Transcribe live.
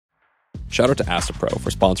Shout out to Astapro for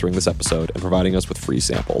sponsoring this episode and providing us with free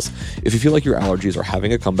samples. If you feel like your allergies are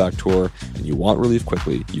having a comeback tour and you want relief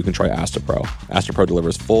quickly, you can try Astapro. Astapro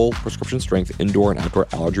delivers full prescription-strength indoor and outdoor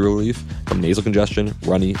allergy relief from nasal congestion,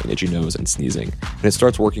 runny and itchy nose, and sneezing. And it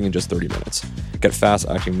starts working in just 30 minutes. Get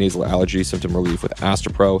fast-acting nasal allergy symptom relief with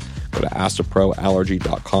Astapro. Go to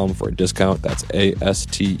astaproallergy.com for a discount. That's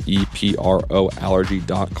ASTEPRO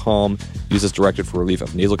allergy.com. Use as directed for relief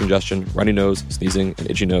of nasal congestion, runny nose, sneezing, and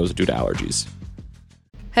itchy nose due to allergies.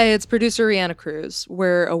 Hey, it's producer Rihanna Cruz.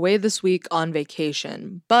 We're away this week on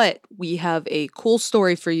vacation, but we have a cool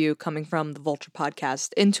story for you coming from the Vulture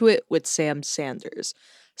podcast, Into It with Sam Sanders.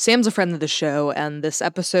 Sam's a friend of the show, and this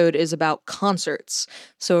episode is about concerts.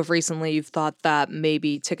 So if recently you've thought that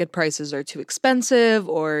maybe ticket prices are too expensive,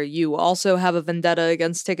 or you also have a vendetta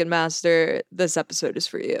against Ticketmaster, this episode is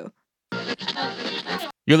for you.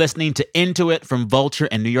 You're listening to Into It from Vulture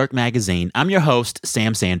and New York Magazine. I'm your host,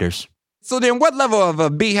 Sam Sanders. So then what level of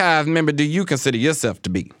a Beehive member do you consider yourself to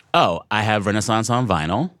be? Oh, I have Renaissance on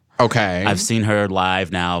vinyl. Okay. I've seen her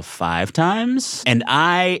live now 5 times. And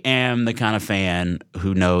I am the kind of fan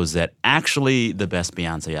who knows that actually the best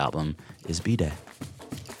Beyoncé album is B-Day.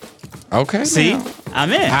 Okay. See? Now.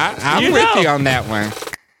 I'm in. I'm with you on that one.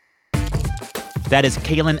 That is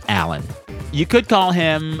Kalen Allen. You could call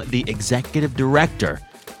him the executive director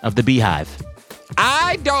of the Beehive.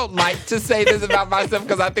 I don't like to say this about myself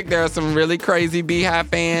because I think there are some really crazy Beehive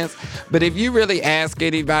fans. But if you really ask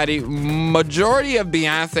anybody, majority of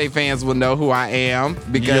Beyonce fans will know who I am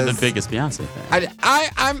because you're the biggest Beyonce fan.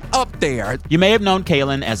 I'm up there. You may have known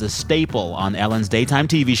Kalen as a staple on Ellen's daytime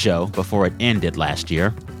TV show before it ended last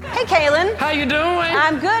year. Hey, Kalen. How you doing?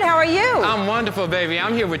 I'm good. How are you? I'm wonderful, baby.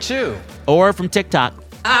 I'm here with you. Or from TikTok.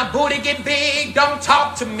 I'm booty get big, don't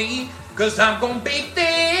talk to me, cause I'm gonna be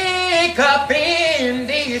thick up in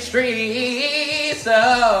these streets.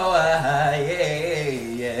 Oh,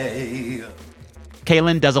 yeah.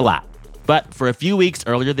 Kalen does a lot. But for a few weeks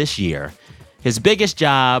earlier this year, his biggest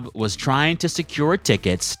job was trying to secure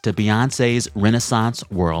tickets to Beyonce's Renaissance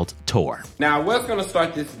World Tour. Now, I was going to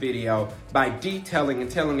start this video by detailing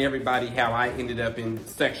and telling everybody how I ended up in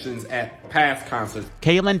sections at past concerts.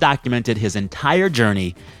 Kalen documented his entire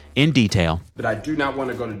journey in detail. But I do not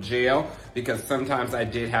want to go to jail because sometimes I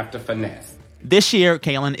did have to finesse. This year,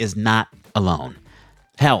 Kalen is not alone.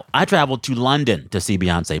 Hell, I traveled to London to see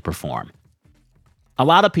Beyonce perform. A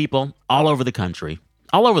lot of people all over the country,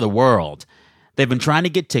 all over the world, they've been trying to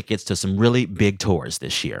get tickets to some really big tours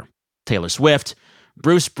this year. Taylor Swift,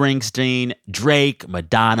 Bruce Springsteen, Drake,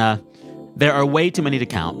 Madonna. There are way too many to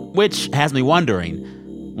count, which has me wondering,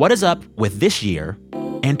 what is up with this year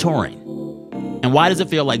and touring? And why does it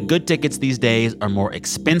feel like good tickets these days are more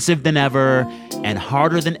expensive than ever and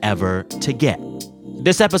harder than ever to get?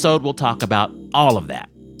 This episode will talk about all of that.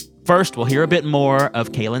 First, we'll hear a bit more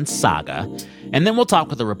of Kalen's saga, and then we'll talk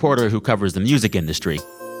with a reporter who covers the music industry.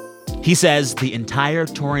 He says the entire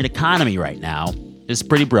touring economy right now is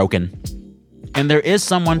pretty broken. And there is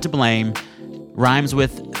someone to blame. Rhymes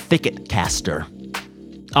with thicket caster.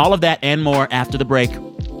 All of that and more after the break.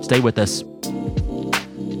 Stay with us.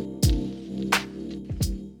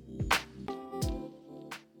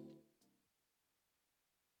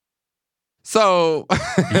 So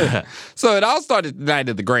it all started the night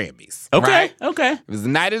of the Grammys. Okay, right? okay. It was the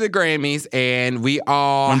night of the Grammys, and we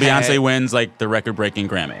all when Beyonce wins, like, the record-breaking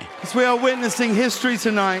Grammy. As we are witnessing history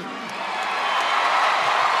tonight,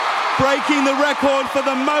 breaking the record for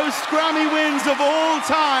the most Grammy wins of all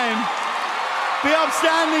time. Be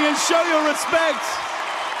upstanding and show your respect.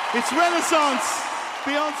 It's Renaissance,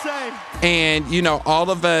 Beyonce. And, you know,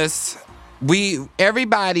 all of us,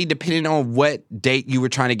 everybody, depending on what date you were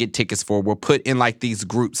trying to get tickets for, were put in like these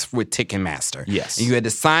groups with Ticketmaster. Yes. And you had to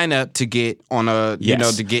sign up to get on to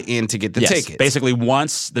get in to get the tickets. Basically,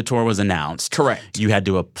 once the tour was announced, correct, you had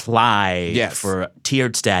to apply for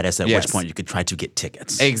tiered status, at which point you could try to get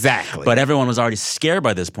tickets. Exactly. But everyone was already scared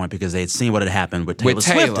by this point because they had seen what had happened with Taylor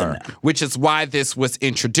Swift in them. Which is why this was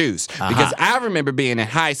introduced. Because I remember being in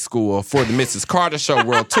high school for the Mrs. Carter Show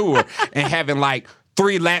World Tour and having like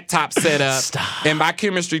 3 laptops set up. Stop. And my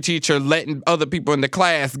chemistry teacher letting other people in the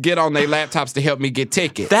class get on their laptops to help me get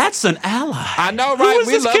tickets. That's an ally. I know, right?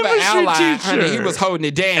 We love an ally. Teacher? Honey, he was holding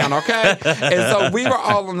it down, okay? And so we were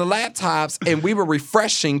all on the laptops, and we were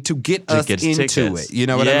refreshing to get us into tickets. it. You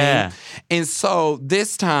know what I mean? And so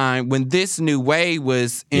this time, when this new way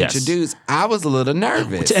was introduced, I was a little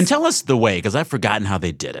nervous. And tell us the way, because I've forgotten how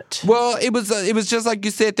they did it. Well, it was just like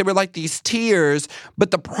you said. There were like these tiers,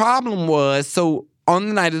 but the problem was, so on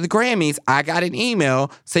the night of the Grammys, I got an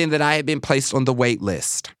email saying that I had been placed on the wait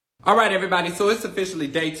list. All right, everybody. So it's officially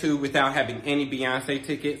day 2 without having any Beyonce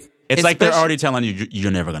tickets. It's like they're already telling you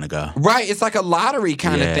you're never going to go. Right. It's like a lottery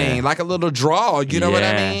kind of thing, like a little draw. You know what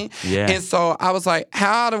I mean? Yeah. And so I was like,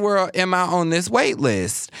 how in the world am I on this wait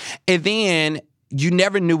list? And then you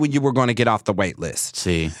never knew when you were going to get off the wait list.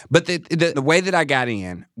 See. But the way that I got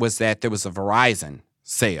in was that there was a Verizon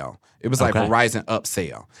sale. It was like Verizon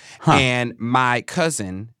upsell. And my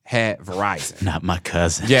cousin had Verizon. Not my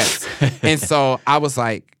cousin. Yes. And so I was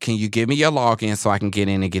like, can you give me your login so I can get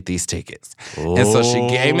in and get these tickets? And so she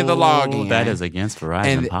gave me the login. That is against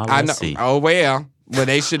Verizon policy. I know, well,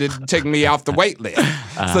 they should have taken me off the wait list.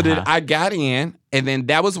 So then I got in, and then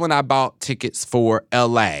that was when I bought tickets for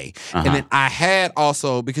L.A. And then I had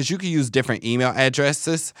also, because you can use different email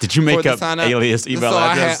addresses. Did you make up alias email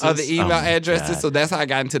addresses? So I had other email addresses, so that's how I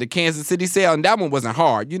got into the Kansas City sale, and that one wasn't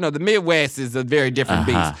hard. You know, the Midwest is a very different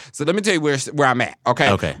beast. So let me tell you where I'm at,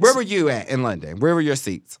 okay? Where were you at in London? Where were your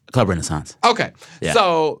seats? Club Renaissance. Okay. Yeah.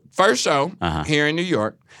 So first show here in New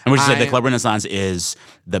York. And we should say the Club Renaissance is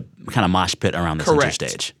the kind of mosh pit around the center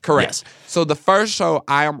stage. Correct. Yes. So the first show,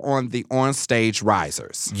 I am on the on-stage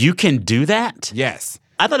risers. You can do that? Yes.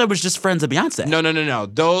 I thought it was just friends of Beyonce. No.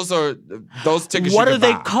 Those tickets. What you are can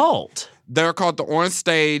they buy. called? They're called the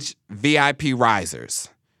on-stage VIP risers.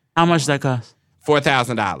 How much does that cost?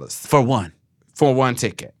 $4,000 For one? For one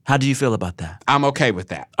ticket. How do you feel about that? I'm okay with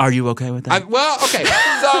that. Are you okay with that? Okay.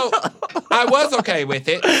 So I was okay with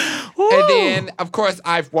it. And then, of course,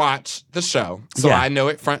 I've watched the show. So I know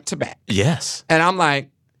it front to back. Yes. And I'm like,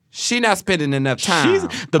 she not spending enough time.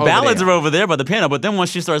 The ballads are over there by the piano, but then once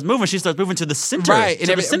she starts moving to the center. Right.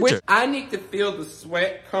 To the center. I need to feel the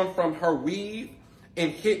sweat come from her weave and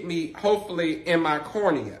hit me, hopefully, in my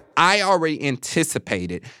cornea. I already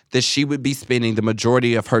anticipated that she would be spending the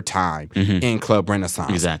majority of her time in Club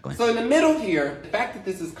Renaissance. Exactly. So in the middle here, the fact that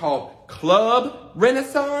this is called Club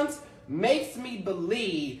Renaissance makes me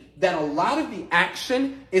believe that a lot of the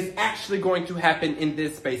action is actually going to happen in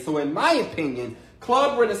this space. So in my opinion,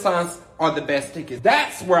 Club Renaissance are the best tickets.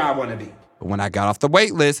 That's where I want to be. When I got off the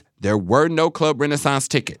wait list, there were no Club Renaissance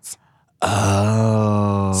tickets.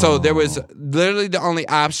 Oh. So there was literally the only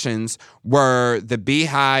options were the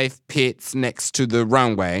Beehive pits next to the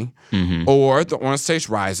runway or the on-stage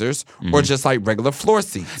risers or just like regular floor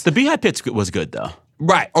seats. The Beehive pits was good, though.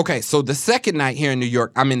 Right. Okay. So the second night here in New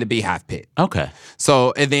York, I'm in the Beehive pit. Okay.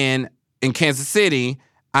 So, and then in Kansas City,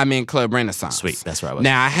 I'm in Club Renaissance. Sweet. That's where I was.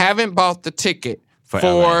 Now, I haven't bought the ticket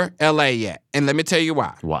for LA yet. And let me tell you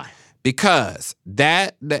why. Why? Because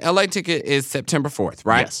the LA ticket is September 4th,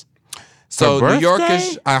 right? Yes. So New York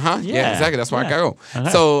is, Yeah, exactly. That's where I go. Okay.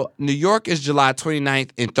 So New York is July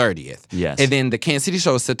 29th and 30th. Yes. And then the Kansas City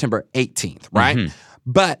show is September 18th, right?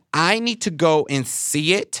 But I need to go and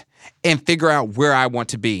see it and figure out where I want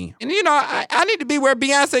to be. And, you know, I need to be where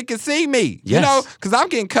Beyonce can see me, you know, because I'm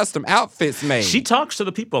getting custom outfits made. She talks to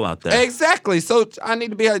the people out there. Exactly. So I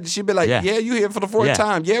need to be, she'd be like, yeah, you here for the fourth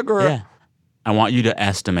time. Yeah, girl. Yeah. I want you to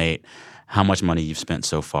estimate how much money you've spent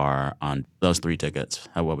so far on those 3 tickets.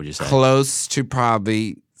 What would you say? Close to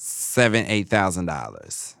probably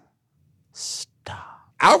 $7,000-$8,000. Stop.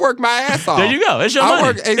 I work my ass off. There you go. It's your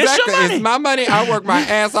money. Exactly. It's your money. It's my money. I work my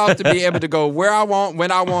ass off to be able to go where I want,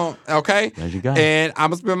 when I want, okay? There you go. And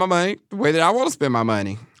I'm going to spend my money the way that I want to spend my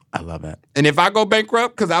money. I love it. And if I go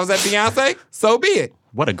bankrupt because I was at Beyonce, so be it.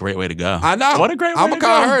 What a great way to go. I know. What a great way to go. I'm going to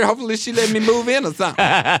call her and hopefully she let me move in or something.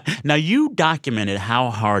 Now, you documented how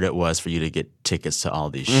hard it was for you to get tickets to all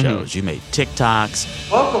these shows. You made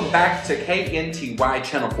TikToks. Welcome back to KNTY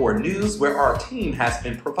Channel 4 News, where our team has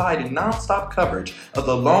been providing nonstop coverage of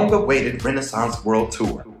the long-awaited Renaissance World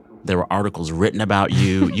Tour. There were articles written about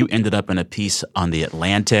you. You ended up in a piece on The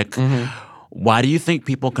Atlantic. Why do you think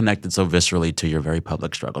people connected so viscerally to your very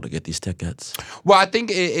public struggle to get these tickets? Well, I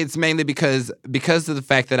think it's mainly because of the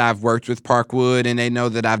fact that I've worked with Parkwood and they know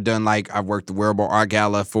that I've worked the Wearable Art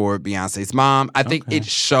Gala for Beyonce's mom. I think it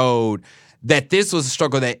showed that this was a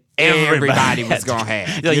struggle that everybody was going to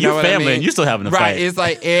have. Like, you know your family, what I mean? and you still having a fight. Right. It's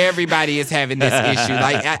like everybody is having this issue.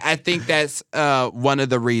 Like, I think that's one of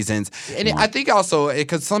the reasons. And I think also,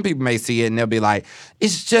 because some people may see it and they'll be like,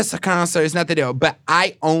 it's just a concert. It's not the deal. But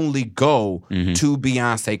I only go to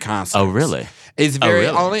Beyonce concerts. Oh, really? It's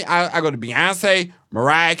only, I go to Beyonce,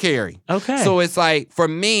 Mariah Carey. Okay. So it's like, for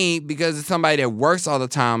me, because it's somebody that works all the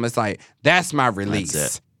time, it's like, that's my release.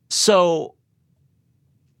 That's it. So,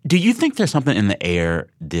 do you think there's something in the air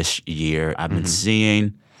this year? I've been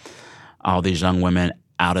seeing all these young women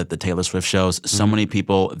out at the Taylor Swift shows. So many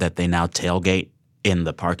people that they now tailgate in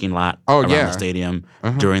the parking lot around the stadium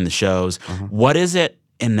during the shows. What is it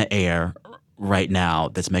in the air right now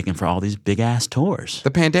that's making for all these big-ass tours? The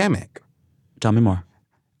pandemic. Tell me more.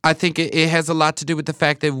 I think it has a lot to do with the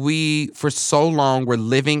fact that we, for so long, were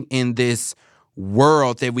living in this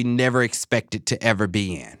world that we never expected to ever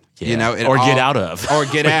be in. Yeah. You know, Or get out of. Or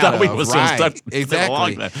get out we of. was so Right. stuck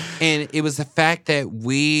Exactly. along And it was the fact that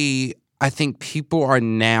I think people are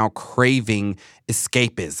now craving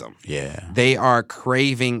escapism. Yeah. They are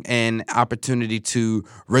craving an opportunity to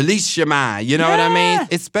release your mind. You know what I mean?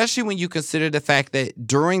 Especially when you consider the fact that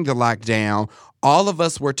during the lockdown, all of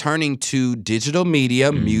us were turning to digital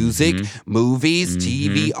media, music, movies,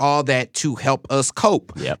 TV, all that to help us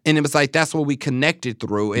cope. Yep. And it was like, that's what we connected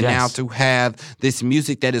through. And now to have this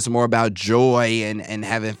music that is more about joy and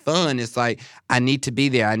having fun, it's like, I need to be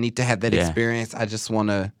there. I need to have that experience. I just want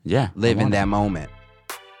to live in that moment.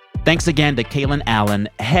 Thanks again to Kaylin Allen,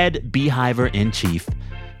 head Beehiver-in-chief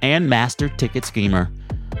and master ticket schemer.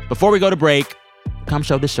 Before we go to break, come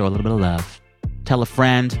show the show a little bit of love. Tell a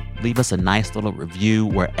friend, leave us a nice little review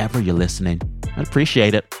wherever you're listening. I'd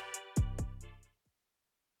appreciate it.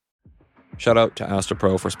 Shout out to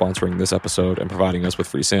Astapro for sponsoring this episode and providing us with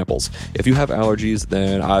free samples. If you have allergies,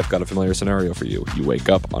 then I've got a familiar scenario for you. You wake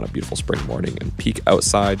up on a beautiful spring morning and peek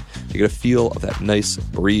outside to get a feel of that nice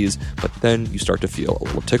breeze, but then you start to feel a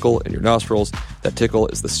little tickle in your nostrils. That tickle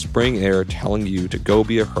is the spring air telling you to go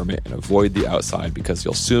be a hermit and avoid the outside because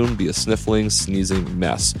you'll soon be a sniffling, sneezing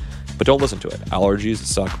mess. But don't listen to it. Allergies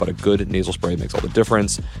suck, but a good nasal spray makes all the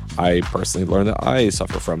difference. I personally learned that I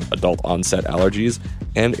suffer from adult onset allergies,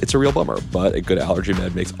 and it's a real bummer, but a good allergy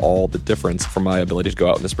med makes all the difference for my ability to go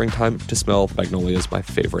out in the springtime to smell magnolias, my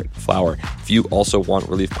favorite flower. If you also want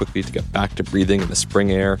relief quickly to get back to breathing in the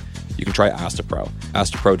spring air, you can try Astapro.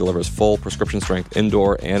 Astapro delivers full prescription-strength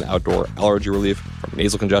indoor and outdoor allergy relief from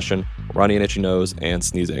nasal congestion, runny and itchy nose, and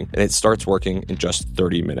sneezing. And it starts working in just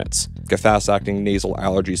 30 minutes. Get fast-acting nasal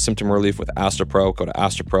allergy symptom relief with Astapro. Go to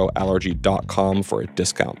astaproallergy.com for a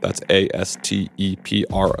discount. That's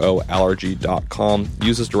ASTEPRO allergy.com.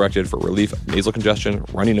 Use as directed for relief of nasal congestion,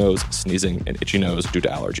 runny nose, sneezing, and itchy nose due to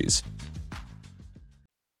allergies.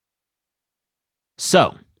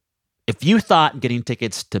 So, if you thought getting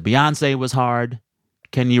tickets to Beyoncé was hard,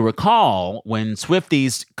 can you recall when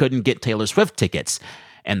Swifties couldn't get Taylor Swift tickets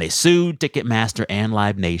and they sued Ticketmaster and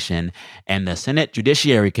Live Nation, and the Senate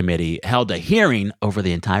Judiciary Committee held a hearing over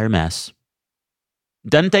the entire mess?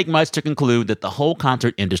 Doesn't take much to conclude that the whole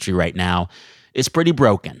concert industry right now is pretty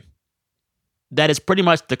broken. That is pretty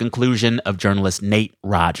much the conclusion of journalist Nate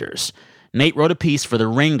Rogers. Nate wrote a piece for The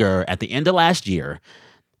Ringer at the end of last year,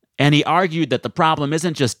 and he argued that the problem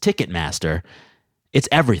isn't just Ticketmaster, it's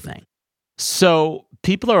everything. So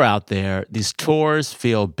people are out there, these tours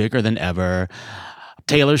feel bigger than ever.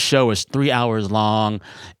 Taylor's show is 3 hours long.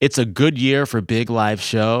 It's a good year for big live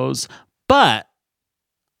shows. But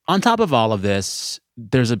on top of all of this,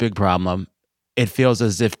 there's a big problem. It feels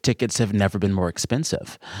as if tickets have never been more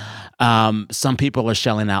expensive. Some people are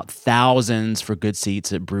shelling out thousands for good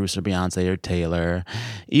seats at Bruce or Beyoncé or Taylor.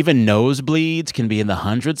 Even nosebleeds can be in the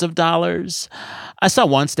hundreds of dollars. I saw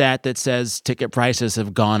one stat that says ticket prices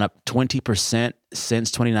have gone up 20%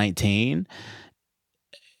 since 2019.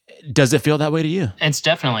 Does it feel that way to you? It's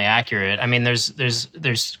definitely accurate. I mean, there's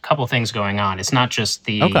a couple things going on. It's not just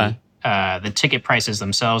the ticket prices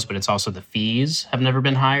themselves, but it's also the fees have never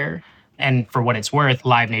been higher. And for what it's worth,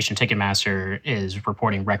 Live Nation Ticketmaster is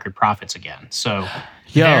reporting record profits again. So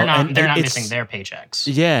they're not missing their paychecks.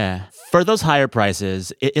 Yeah. For those higher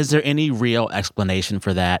prices, is there any real explanation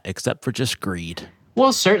for that except for just greed?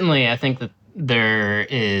 Well, certainly, I think that there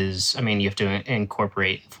is. I mean, you have to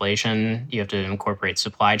incorporate inflation. You have to incorporate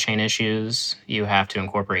supply chain issues. You have to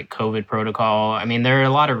incorporate COVID protocol. I mean, there are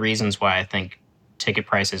a lot of reasons why I think ticket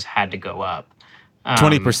prices had to go up.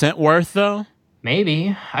 20% worth, though?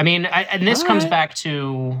 Maybe. I mean, and this comes back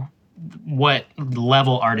to what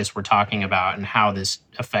level artists we're talking about and how this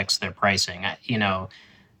affects their pricing. You know,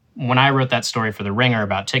 when I wrote that story for The Ringer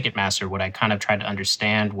about Ticketmaster, what I kind of tried to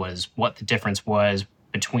understand was what the difference was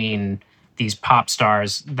between these pop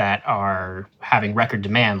stars that are having record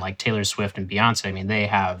demand like Taylor Swift and Beyoncé. I mean, they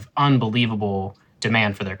have unbelievable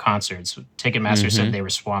demand for their concerts. Ticketmaster said they were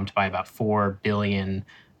swamped by about 4 billion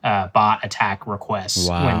bot attack requests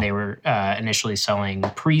when they were initially selling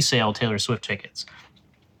pre-sale Taylor Swift tickets.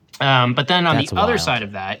 But then on the other side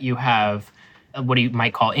of that, you have what you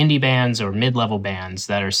might call indie bands or mid-level bands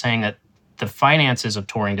that are saying that the finances of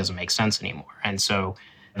touring doesn't make sense anymore. And so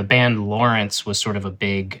the band Lawrence was sort of a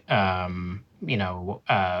big, they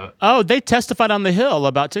testified on the Hill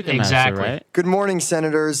about Ticketmaster, right? Good morning,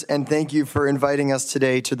 Senators, and thank you for inviting us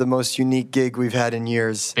today to the most unique gig we've had in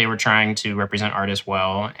years. They were trying to represent artists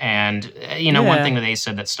well. And, one thing that they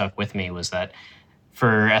said that stuck with me was that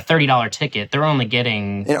for a $30 ticket, they're only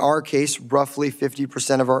getting... In our case, roughly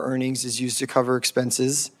 50% of our earnings is used to cover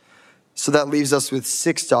expenses. So that leaves us with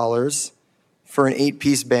 $6 for an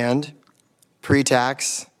 8-piece band,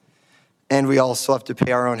 pre-tax, and we also have to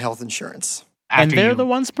pay our own health insurance. And they're the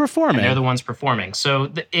ones performing.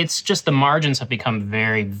 So it's just the margins have become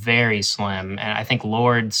very, very slim. And I think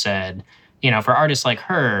Lorde said, for artists like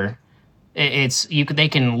her, they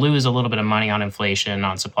can lose a little bit of money on inflation,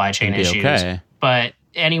 on supply chain issues. Okay. But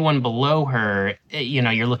anyone below her,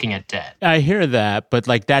 you're looking at debt. I hear that, but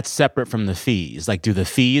that's separate from the fees. Do the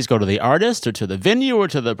fees go to the artist or to the venue or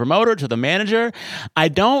to the promoter, to the manager? I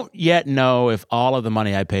don't yet know if all of the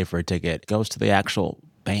money I pay for a ticket goes to the actual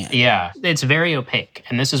band. Yeah, it's very opaque.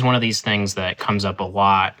 And this is one of these things that comes up a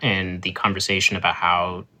lot in the conversation about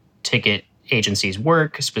how ticket agencies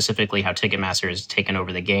work, specifically how Ticketmaster has taken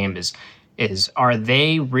over the game, is are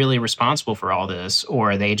they really responsible for all this,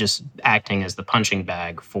 or are they just acting as the punching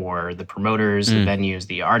bag for the promoters, the venues,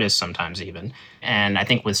 the artists sometimes even? And I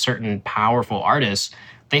think with certain powerful artists,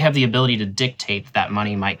 they have the ability to dictate that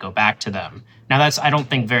money might go back to them. Now that's, I don't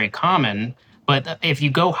think, very common, but if you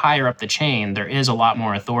go higher up the chain, there is a lot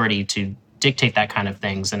more authority to dictate that kind of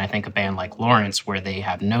things than I think a band like Lawrence, where they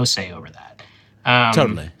have no say over that.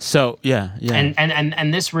 Totally. So, yeah.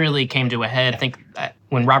 And this really came to a head, I think,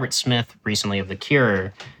 when Robert Smith recently of The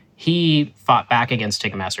Cure, he fought back against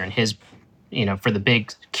Ticketmaster and his, for the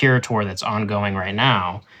big Cure tour that's ongoing right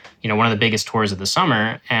now, one of the biggest tours of the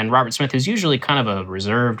summer. And Robert Smith, who's usually kind of a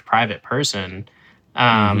reserved private person,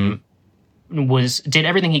 did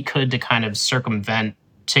everything he could to kind of circumvent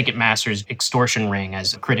Ticketmaster's extortion ring,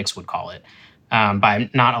 as critics would call it, by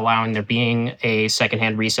not allowing there being a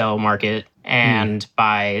secondhand resale market and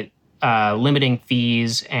by limiting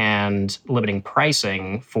fees and limiting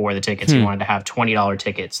pricing for the tickets. He wanted to have $20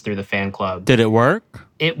 tickets through the fan club. Did it work?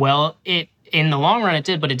 In the long run it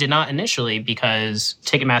did, but it did not initially, because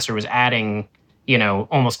Ticketmaster was adding,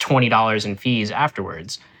 almost $20 in fees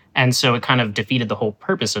afterwards. And so it kind of defeated the whole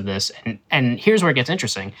purpose of this. And here's where it gets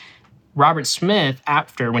interesting. Robert Smith,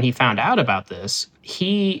 when he found out about this,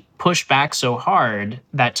 he pushed back so hard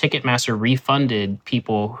that Ticketmaster refunded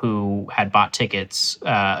people who had bought tickets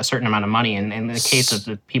a certain amount of money. And in the case of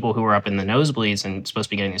the people who were up in the nosebleeds and supposed to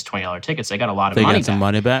be getting these $20 tickets, they got a lot of money back. They got some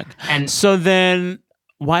money back? And so then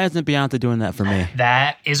why isn't Beyoncé doing that for me?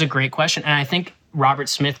 That is a great question. And I think Robert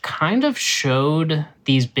Smith kind of showed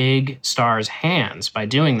these big stars' hands by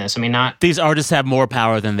doing this. These artists have more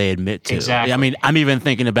power than they admit to. Exactly. I'm even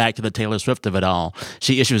thinking back to the Taylor Swift of it all.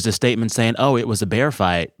 She issues a statement saying, it was a bear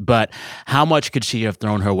fight, but how much could she have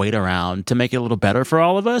thrown her weight around to make it a little better for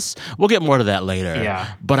all of us? We'll get more to that later.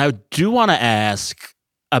 Yeah. But I do want to ask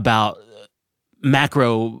about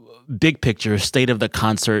macro, big picture, state of the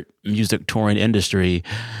concert music touring industry.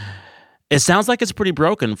 It sounds like it's pretty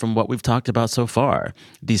broken from what we've talked about so far.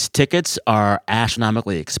 These tickets are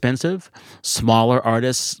astronomically expensive. Smaller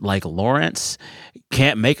artists like Lawrence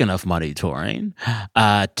can't make enough money touring.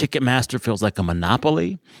 Ticketmaster feels like a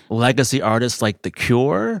monopoly. Legacy artists like The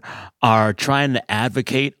Cure are trying to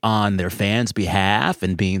advocate on their fans' behalf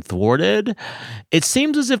and being thwarted. It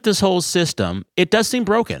seems as if this whole system, it does seem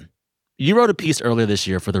broken. You wrote a piece earlier this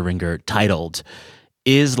year for The Ringer titled,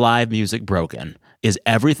 "Is Live Music Broken?" Is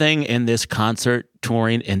everything in this concert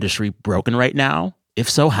touring industry broken right now? If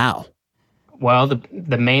so, how? Well,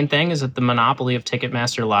 the main thing is that the monopoly of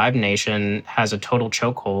Ticketmaster Live Nation has a total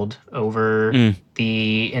chokehold over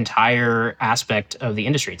the entire aspect of the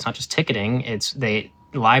industry. It's not just ticketing.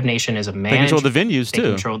 Live Nation is a They control the venues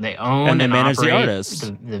too. They own and they manage operate the artists.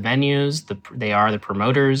 The venues. They are the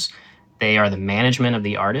promoters. They are the management of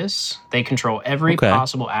the artists. They control every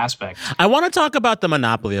possible aspect. I want to talk about the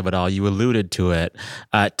monopoly of it all. You alluded to it.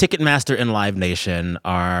 Ticketmaster and Live Nation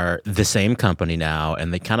are the same company now,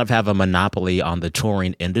 and they kind of have a monopoly on the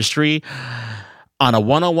touring industry. On a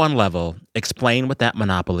 101 level, explain what that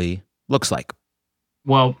monopoly looks like.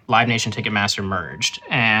 Well, Live Nation, Ticketmaster merged.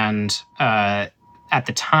 And at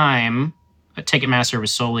the time, Ticketmaster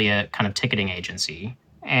was solely a kind of ticketing agency.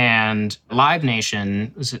 And Live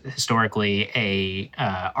Nation was historically a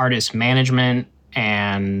artist management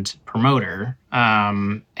and promoter.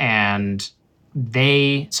 And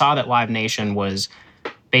they saw that Live Nation was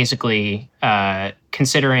basically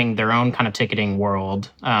considering their own kind of ticketing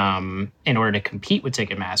world in order to compete with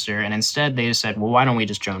Ticketmaster. And instead, they just said, well, why don't we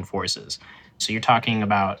just join forces? So you're talking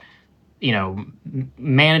about,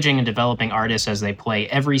 managing and developing artists as they play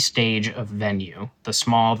every stage of venue, the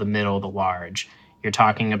small, the middle, the large. You're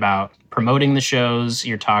talking about promoting the shows.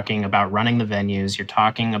 You're talking about running the venues. You're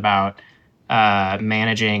talking about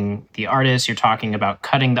managing the artists. You're talking about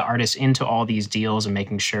cutting the artists into all these deals and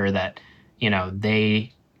making sure that,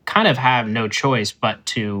 they kind of have no choice but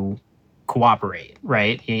to cooperate,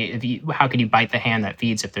 right? How could you bite the hand that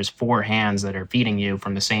feeds if there's 4 hands that are feeding you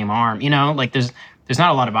from the same arm? There's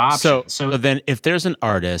not a lot of options. So then if there's an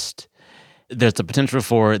artist, there's the potential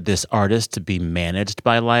for this artist to be managed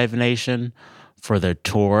by Live Nation, for their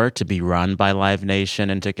tour to be run by Live Nation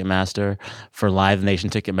and Ticketmaster, for Live Nation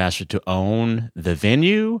Ticketmaster to own the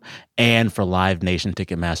venue, and for Live Nation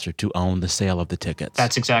Ticketmaster to own the sale of the tickets.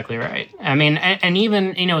 That's exactly right. I mean, and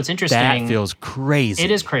even, it's interesting. That feels crazy. It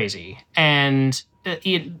is crazy. And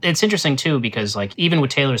it's interesting, too, because, even with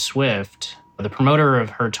Taylor Swift, the promoter of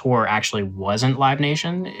her tour actually wasn't Live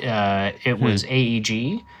Nation. It was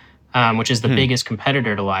AEG. Which is the biggest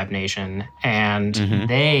competitor to Live Nation. And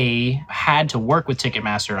they had to work with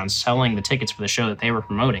Ticketmaster on selling the tickets for the show that they were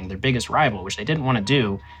promoting, their biggest rival, which they didn't want to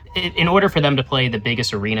do, in order for them to play the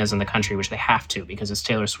biggest arenas in the country, which they have to because it's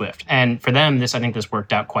Taylor Swift. And for them, I think this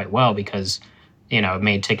worked out quite well because, it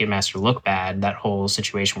made Ticketmaster look bad, that whole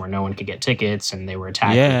situation where no one could get tickets and they were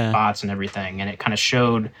attacked with bots and everything. And it kind of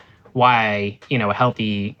showed why, a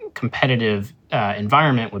healthy competitive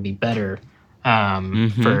environment would be better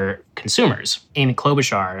for consumers. Amy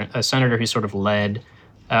Klobuchar, a senator who sort of led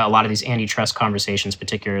a lot of these antitrust conversations,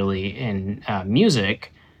 particularly in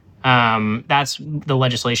music, that's the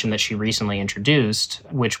legislation that she recently introduced,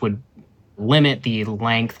 which would limit the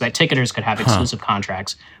length that ticketers could have exclusive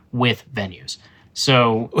contracts with venues.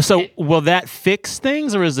 So will that fix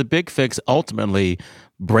things, or is the big fix ultimately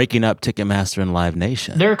breaking up Ticketmaster and Live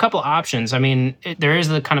Nation? There are a couple of options. I mean, there is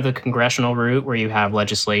the kind of the congressional route where you have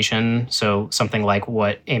legislation. So something like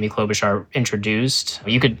what Amy Klobuchar introduced.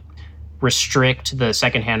 You could restrict the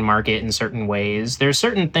secondhand market in certain ways. There are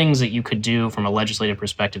certain things that you could do from a legislative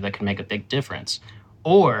perspective that could make a big difference.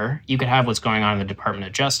 Or you could have what's going on in the Department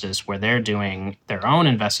of Justice, where they're doing their own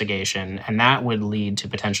investigation, and that would lead to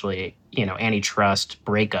potentially, antitrust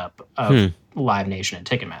breakup of Live Nation and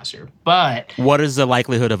Ticketmaster. But what is the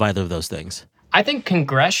likelihood of either of those things? I think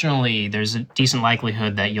congressionally, there's a decent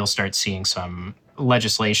likelihood that you'll start seeing some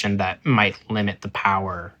legislation that might limit the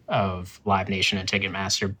power of Live Nation and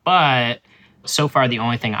Ticketmaster. But so far, the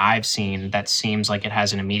only thing I've seen that seems like it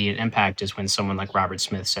has an immediate impact is when someone like Robert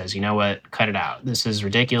Smith says, you know what, cut it out. This is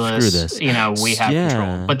ridiculous. Screw this. We have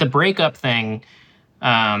control. But the breakup thing,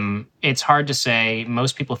 it's hard to say.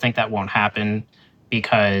 Most people think that won't happen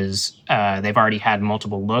because they've already had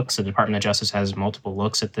multiple looks. The Department of Justice has multiple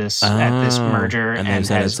looks at this merger and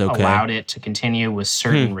has allowed it to continue with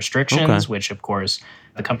certain restrictions, which, of course,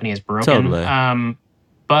 the company has broken. Totally.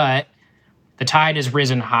 But the tide has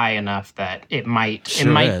risen high enough that it might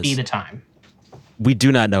be the time. We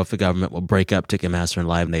do not know if the government will break up Ticketmaster and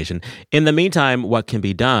Live Nation. In the meantime, what can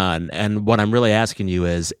be done, and what I'm really asking you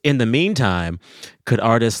is, in the meantime, could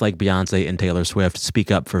artists like Beyoncé and Taylor Swift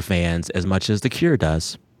speak up for fans as much as The Cure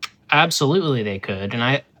does? Absolutely they could. And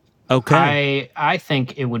I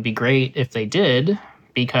think it would be great if they did,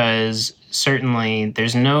 because certainly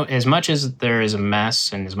there's as much as there is a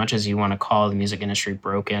mess and as much as you want to call the music industry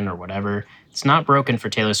broken or whatever, it's not broken for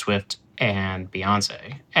Taylor Swift and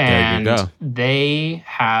Beyoncé. And they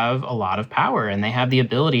have a lot of power, and they have the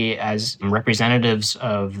ability as representatives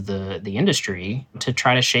of the industry to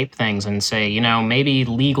try to shape things and say, maybe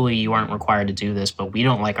legally you aren't required to do this, but we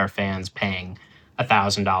don't like our fans paying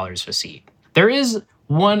 $1,000 a seat. There is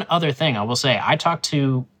one other thing I will say. I talked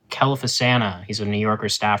to Kel Fasana. He's a New Yorker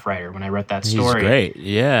staff writer when I wrote that story. He's great,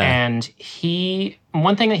 yeah. And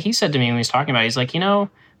one thing that he said to me when he was talking about it, he's like,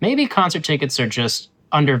 maybe concert tickets are just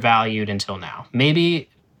undervalued until now. Maybe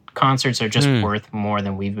concerts are just worth more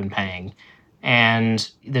than we've been paying.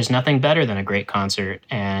 And there's nothing better than a great concert.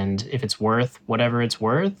 And if it's worth whatever it's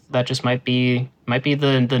worth, that just might be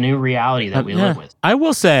the new reality that we live with. I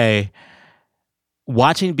will say,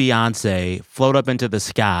 watching Beyoncé float up into the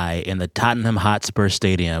sky in the Tottenham Hotspur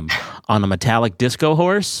Stadium on a metallic disco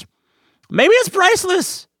horse, maybe it's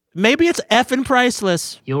priceless. Maybe it's effing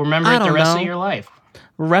priceless. You'll remember it the rest of your life.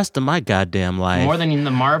 Rest of my goddamn life. More than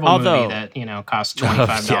the Marvel movie that, costs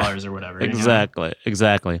 $25 or whatever.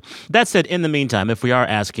 Exactly. That said, in the meantime, if we are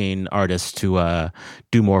asking artists to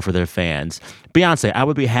do more for their fans, Beyoncé, I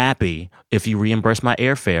would be happy if you reimburse my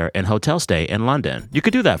airfare and hotel stay in London. You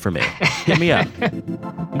could do that for me. Hit me up.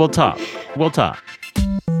 We'll talk.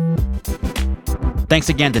 Thanks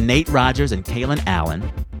again to Nate Rogers and Kaylin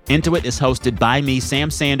Allen. Into It is hosted by me, Sam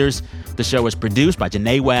Sanders. The show is produced by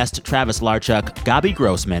Janae West, Travis Larchuk, Gabi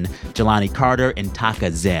Grossman, Jelani Carter, and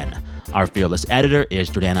Taka Zen. Our fearless editor is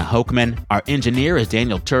Jordana Hochman. Our engineer is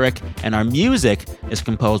Daniel Turek. And our music is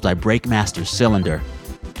composed by Breakmaster Cylinder.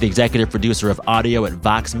 The executive producer of audio at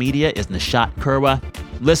Vox Media is Nishat Kurwa.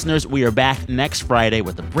 Listeners, we are back next Friday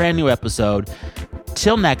with a brand new episode.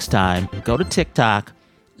 Till next time, go to TikTok,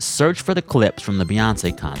 search for the clips from the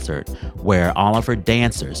Beyoncé concert where all of her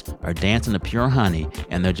dancers are dancing to Pure Honey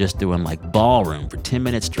and they're just doing like ballroom for 10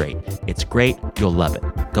 minutes straight. It's great. You'll love it.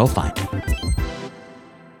 Go find it.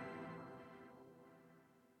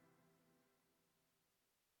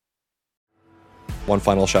 One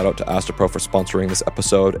final shout out to Astapro for sponsoring this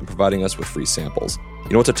episode and providing us with free samples.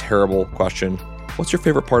 You know what's a terrible question? What's your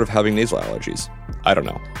favorite part of having nasal allergies? I don't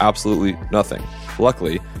know. Absolutely nothing.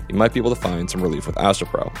 Luckily, you might be able to find some relief with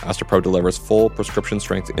Astapro. Astapro delivers full prescription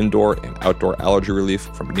strength indoor and outdoor allergy relief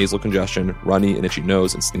from nasal congestion, runny and itchy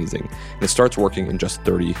nose, and sneezing. And it starts working in just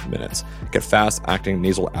 30 minutes. Get fast-acting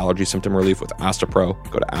nasal allergy symptom relief with Astapro.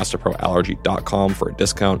 Go to astaproallergy.com for a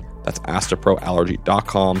discount. That's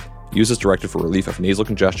astaproallergy.com. Use as directed for relief of nasal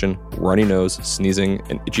congestion, runny nose, sneezing,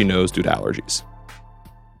 and itchy nose due to allergies.